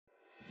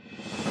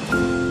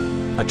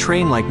A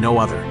train like no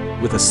other,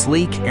 with a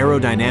sleek,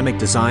 aerodynamic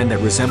design that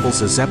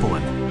resembles a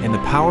Zeppelin, and the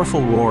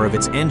powerful roar of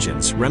its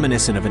engines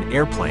reminiscent of an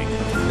airplane,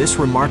 this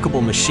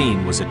remarkable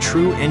machine was a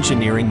true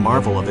engineering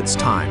marvel of its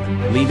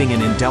time, leaving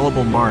an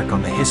indelible mark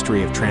on the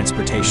history of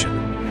transportation.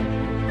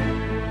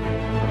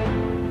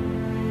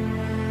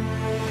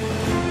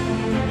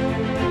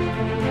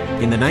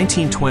 In the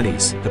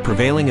 1920s, the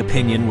prevailing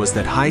opinion was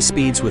that high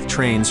speeds with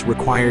trains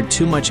required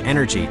too much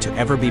energy to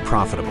ever be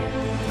profitable.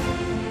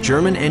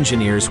 German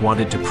engineers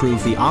wanted to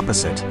prove the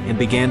opposite and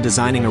began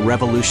designing a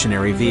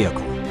revolutionary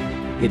vehicle.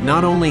 It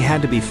not only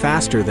had to be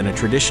faster than a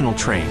traditional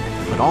train,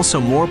 but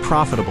also more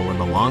profitable in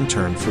the long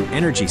term through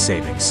energy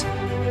savings.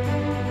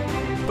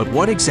 But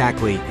what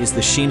exactly is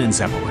the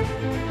Schienenzeppelin?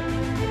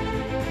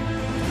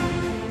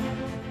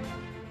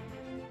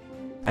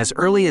 As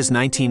early as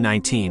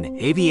 1919,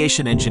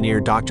 aviation engineer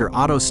Dr.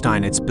 Otto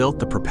Steinitz built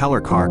the propeller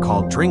car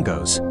called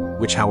Dringos,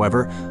 which,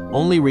 however,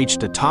 only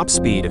reached a top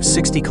speed of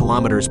 60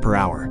 kilometers per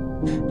hour.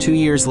 2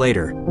 years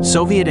later,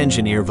 Soviet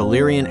engineer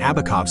Valerian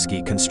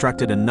Abakovsky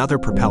constructed another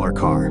propeller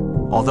car.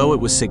 Although it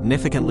was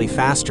significantly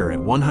faster at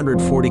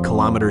 140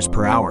 kilometers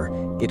per hour,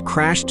 it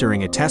crashed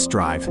during a test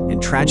drive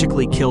and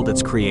tragically killed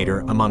its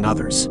creator, among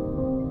others.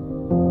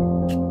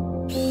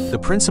 The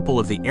principle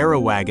of the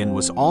aerowagon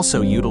was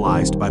also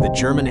utilized by the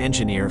German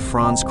engineer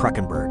Franz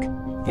Kruckenberg.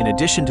 In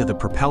addition to the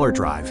propeller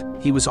drive,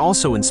 he was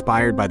also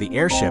inspired by the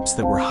airships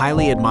that were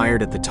highly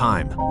admired at the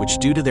time, which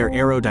due to their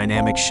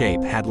aerodynamic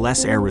shape had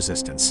less air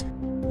resistance.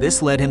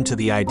 This led him to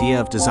the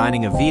idea of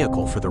designing a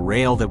vehicle for the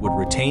rail that would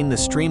retain the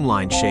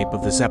streamlined shape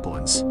of the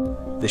Zeppelins.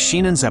 The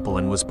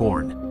Schienenzeppelin was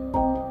born.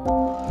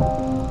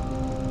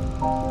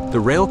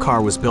 The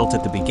railcar was built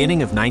at the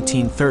beginning of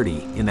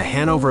 1930 in the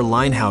Hanover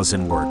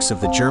Lienhausen works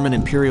of the German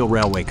Imperial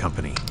Railway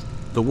Company.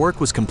 The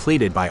work was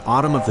completed by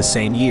autumn of the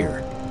same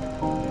year.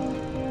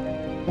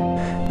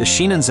 The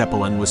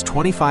Schienenzeppelin was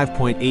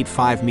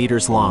 25.85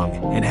 meters long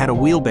and had a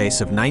wheelbase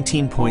of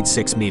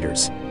 19.6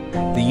 meters.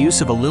 The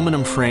use of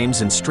aluminum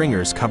frames and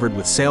stringers covered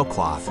with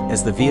sailcloth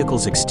as the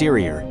vehicle's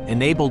exterior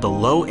enabled a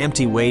low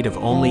empty weight of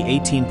only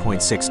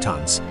 18.6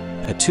 tons.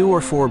 A 2- or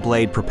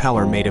 4-blade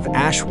propeller made of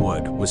ash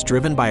wood was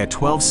driven by a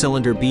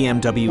 12-cylinder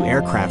BMW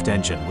aircraft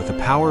engine with a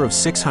power of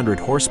 600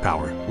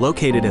 horsepower,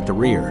 located at the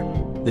rear.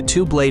 The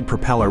 2-blade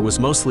propeller was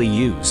mostly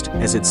used,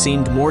 as it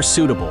seemed more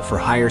suitable for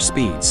higher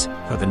speeds.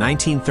 For the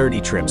 1930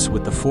 trips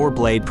with the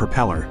 4-blade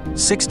propeller,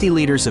 60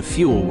 liters of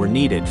fuel were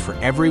needed for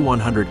every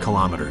 100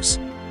 kilometers.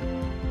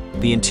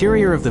 The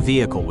interior of the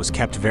vehicle was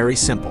kept very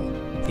simple.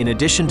 In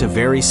addition to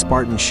very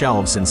Spartan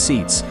shelves and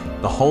seats,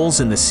 the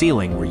holes in the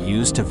ceiling were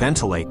used to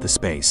ventilate the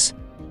space.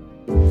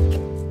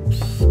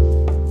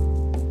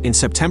 In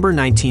September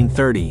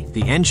 1930,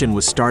 the engine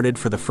was started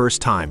for the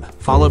first time,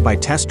 followed by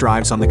test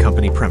drives on the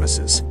company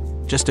premises.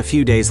 Just a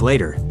few days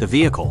later, the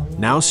vehicle,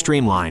 now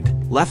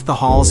streamlined, left the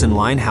halls in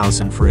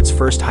Lienhausen for its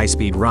first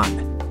high-speed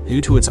run.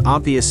 Due to its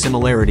obvious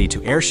similarity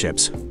to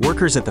airships,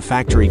 workers at the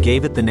factory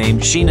gave it the name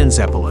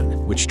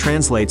Schienenzeppelin, which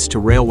translates to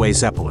Railway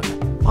Zeppelin.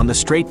 On the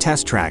straight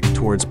test track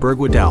towards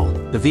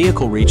Bergwedel, the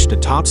vehicle reached a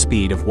top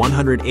speed of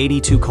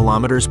 182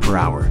 kilometers per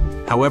hour.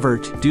 However,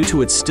 due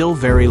to its still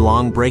very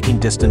long braking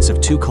distance of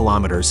 2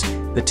 kilometers,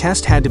 the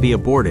test had to be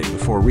aborted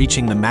before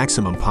reaching the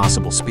maximum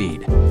possible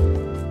speed.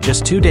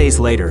 Just 2 days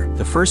later,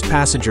 the first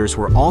passengers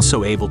were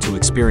also able to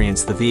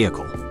experience the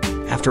vehicle.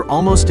 After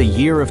almost a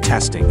year of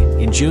testing,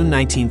 in June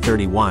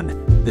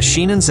 1931, the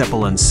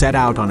Schienenzeppelin set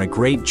out on a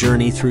great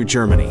journey through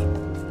Germany.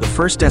 The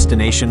first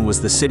destination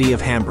was the city of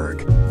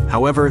Hamburg.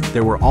 However,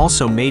 there were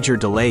also major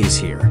delays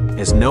here,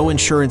 as no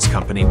insurance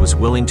company was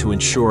willing to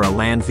insure a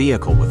land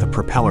vehicle with a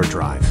propeller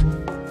drive.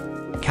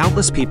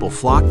 Countless people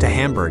flocked to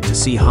Hamburg to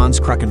see Hans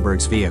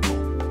Kruckenberg's vehicle.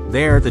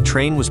 There, the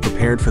train was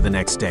prepared for the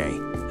next day.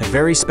 A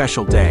very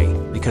special day,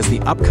 because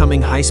the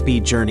upcoming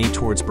high-speed journey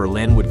towards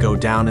Berlin would go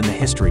down in the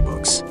history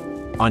books.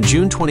 On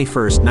June 21,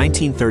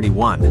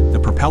 1931, the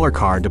propeller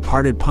car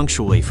departed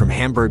punctually from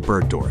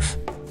Hamburg-Burgdorf.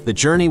 The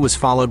journey was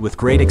followed with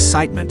great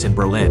excitement in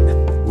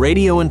Berlin.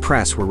 Radio and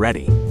press were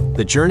ready.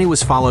 The journey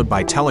was followed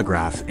by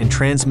telegraph and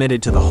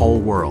transmitted to the whole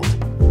world.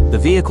 The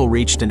vehicle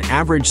reached an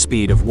average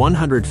speed of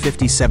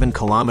 157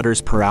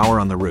 kilometers per hour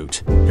on the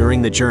route.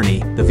 During the journey,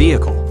 the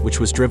vehicle, which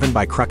was driven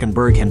by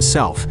Kruckenberg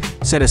himself,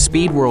 set a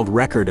speed world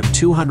record of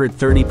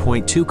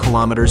 230.2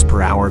 kilometers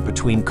per hour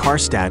between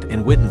Karstadt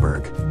and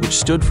Wittenberg, which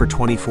stood for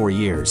 24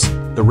 years.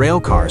 The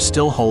railcar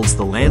still holds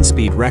the land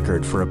speed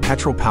record for a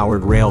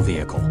petrol-powered rail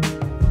vehicle.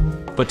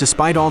 But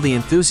despite all the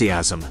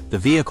enthusiasm, the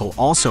vehicle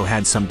also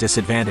had some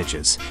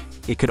disadvantages.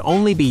 It could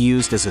only be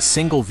used as a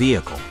single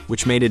vehicle,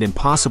 which made it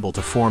impossible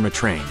to form a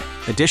train.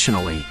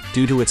 Additionally,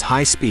 due to its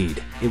high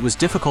speed, it was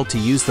difficult to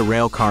use the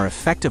railcar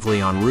effectively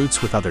on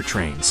routes with other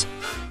trains.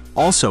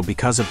 Also,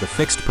 because of the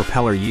fixed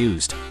propeller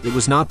used, it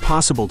was not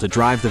possible to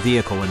drive the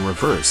vehicle in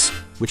reverse,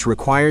 which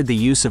required the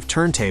use of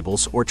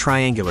turntables or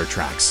triangular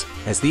tracks.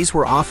 As these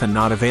were often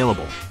not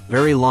available,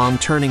 very long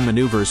turning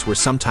maneuvers were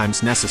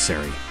sometimes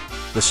necessary.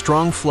 The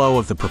strong flow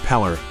of the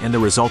propeller and the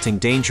resulting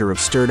danger of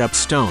stirred-up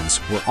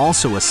stones were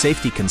also a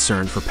safety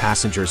concern for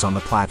passengers on the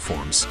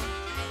platforms.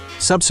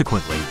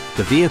 Subsequently,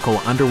 the vehicle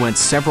underwent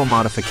several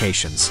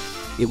modifications.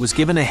 It was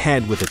given a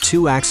head with a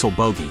 2-axle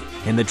bogie,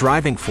 and the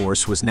driving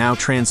force was now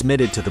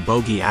transmitted to the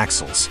bogie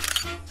axles.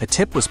 A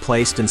tip was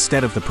placed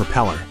instead of the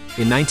propeller.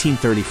 In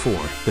 1934,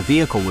 the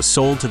vehicle was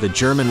sold to the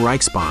German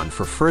Reichsbahn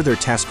for further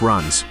test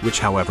runs, which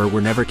however were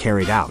never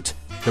carried out.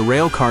 The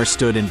railcar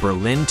stood in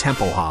Berlin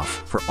Tempelhof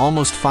for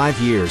almost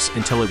 5 years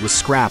until it was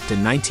scrapped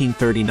in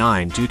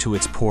 1939 due to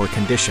its poor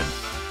condition.